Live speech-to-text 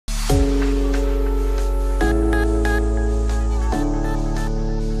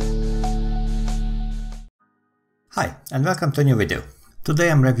Hi and welcome to a new video.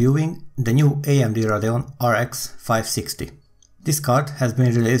 Today I'm reviewing the new AMD Radeon RX 560. This card has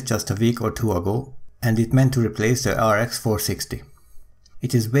been released just a week or two ago and it meant to replace the RX 460.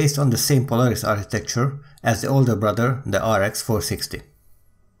 It is based on the same Polaris architecture as the older brother, the RX 460.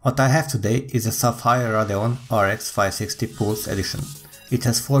 What I have today is a Sapphire Radeon RX 560 Pulse Edition. It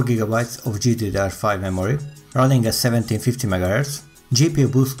has 4GB of GDDR5 memory, running at 1750 MHz, GPU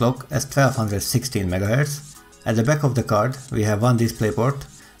boost clock at 1216 MHz. At the back of the card we have one DisplayPort,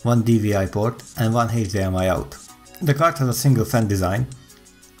 one DVI port and one HDMI out. The card has a single fan design.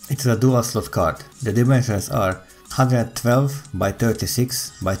 It is a dual slot card. The dimensions are 112 by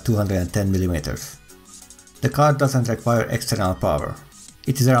 36 by 210 mm. The card doesn't require external power.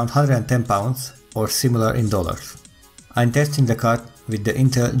 It is around 110 pounds or similar in dollars. I'm testing the card with the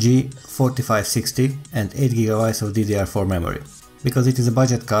Intel G4560 and 8GB of DDR4 memory. Because it is a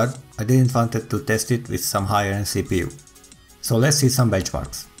budget card, I didn't want to test it with some higher end CPU. So let's see some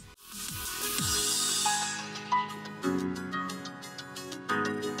benchmarks.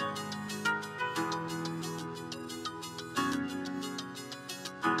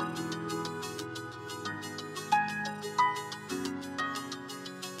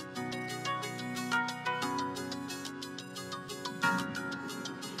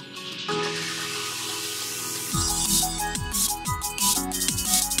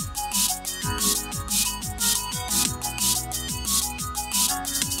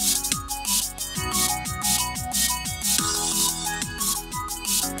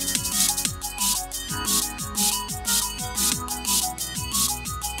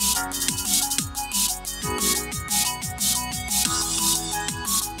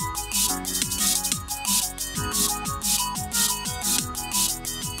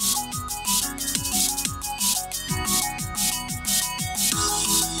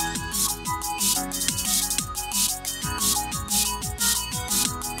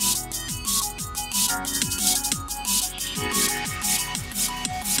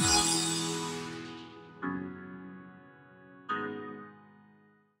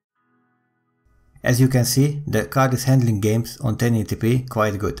 As you can see, the card is handling games on 1080p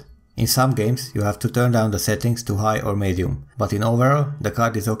quite good. In some games you have to turn down the settings to high or medium, but in overall the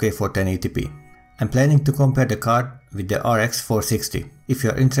card is okay for 1080p. I'm planning to compare the card with the RX 460. If you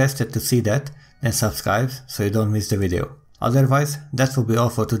are interested to see that, then subscribe so you don't miss the video. Otherwise, that will be all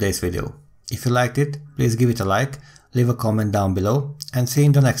for today's video. If you liked it, please give it a like, leave a comment down below and see you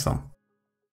in the next one.